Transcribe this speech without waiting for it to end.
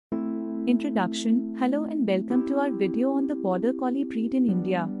Introduction. Hello and welcome to our video on the Border Collie breed in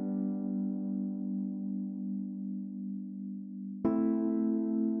India.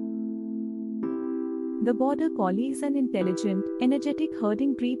 The Border Collie is an intelligent, energetic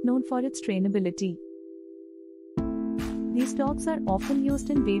herding breed known for its trainability. These dogs are often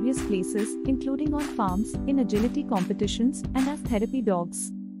used in various places, including on farms, in agility competitions, and as therapy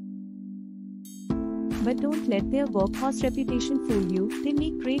dogs. But don't let their workhorse reputation fool you, they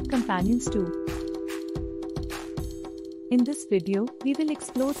make great companions too. In this video, we will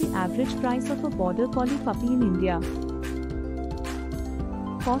explore the average price of a Border Collie puppy in India.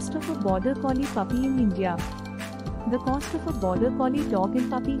 Cost of a Border Collie puppy in India. The cost of a Border Collie dog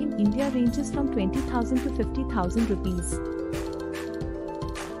and puppy in India ranges from 20,000 to 50,000 rupees.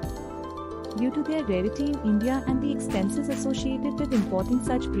 Due to their rarity in India and the expenses associated with importing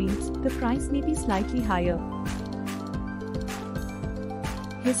such breeds, the price may be slightly higher.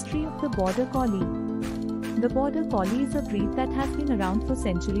 History of the Border Collie. The Border Collie is a breed that has been around for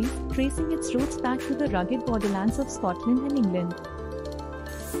centuries, tracing its roots back to the rugged borderlands of Scotland and England.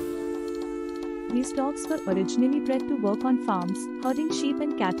 These dogs were originally bred to work on farms, herding sheep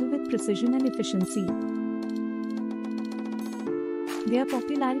and cattle with precision and efficiency. Their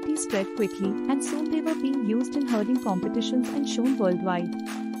popularity spread quickly, and soon they were being used in herding competitions and shown worldwide.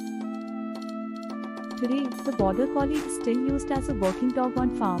 Today, the Border Collie is still used as a working dog on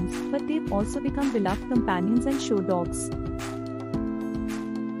farms, but they've also become beloved companions and show dogs.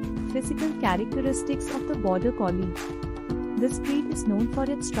 Physical characteristics of the Border Collie. This breed is known for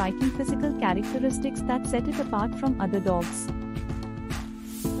its striking physical characteristics that set it apart from other dogs.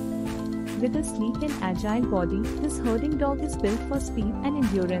 With a sleek and agile body, this herding dog is built for speed and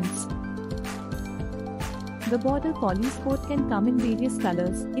endurance. The Border Collie's coat can come in various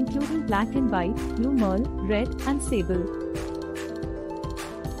colors, including black and white, blue merle, red, and sable.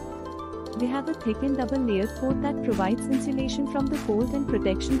 They have a thick and double-layered coat that provides insulation from the cold and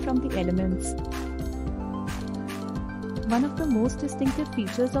protection from the elements. One of the most distinctive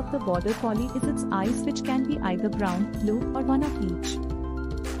features of the Border Collie is its eyes, which can be either brown, blue, or one of each.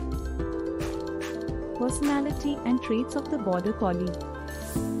 Personality and traits of the Border Collie.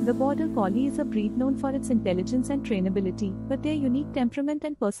 The Border Collie is a breed known for its intelligence and trainability, but their unique temperament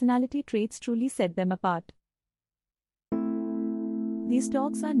and personality traits truly set them apart. These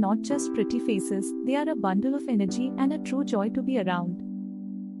dogs are not just pretty faces, they are a bundle of energy and a true joy to be around.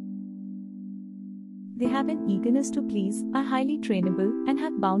 They have an eagerness to please, are highly trainable, and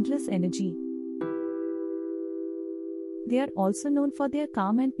have boundless energy. They are also known for their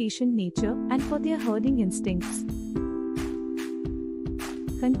calm and patient nature, and for their herding instincts.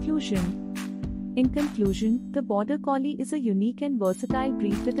 Conclusion. In conclusion, the Border Collie is a unique and versatile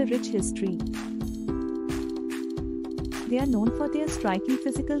breed with a rich history. They are known for their striking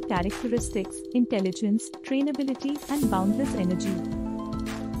physical characteristics, intelligence, trainability, and boundless energy.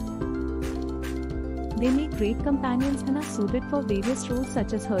 They make great companions and are suited for various roles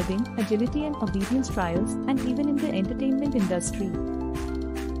such as herding, agility and obedience trials, and even in the entertainment industry.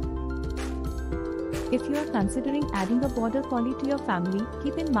 If you are considering adding a Border Collie to your family,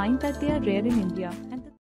 keep in mind that they are rare in India.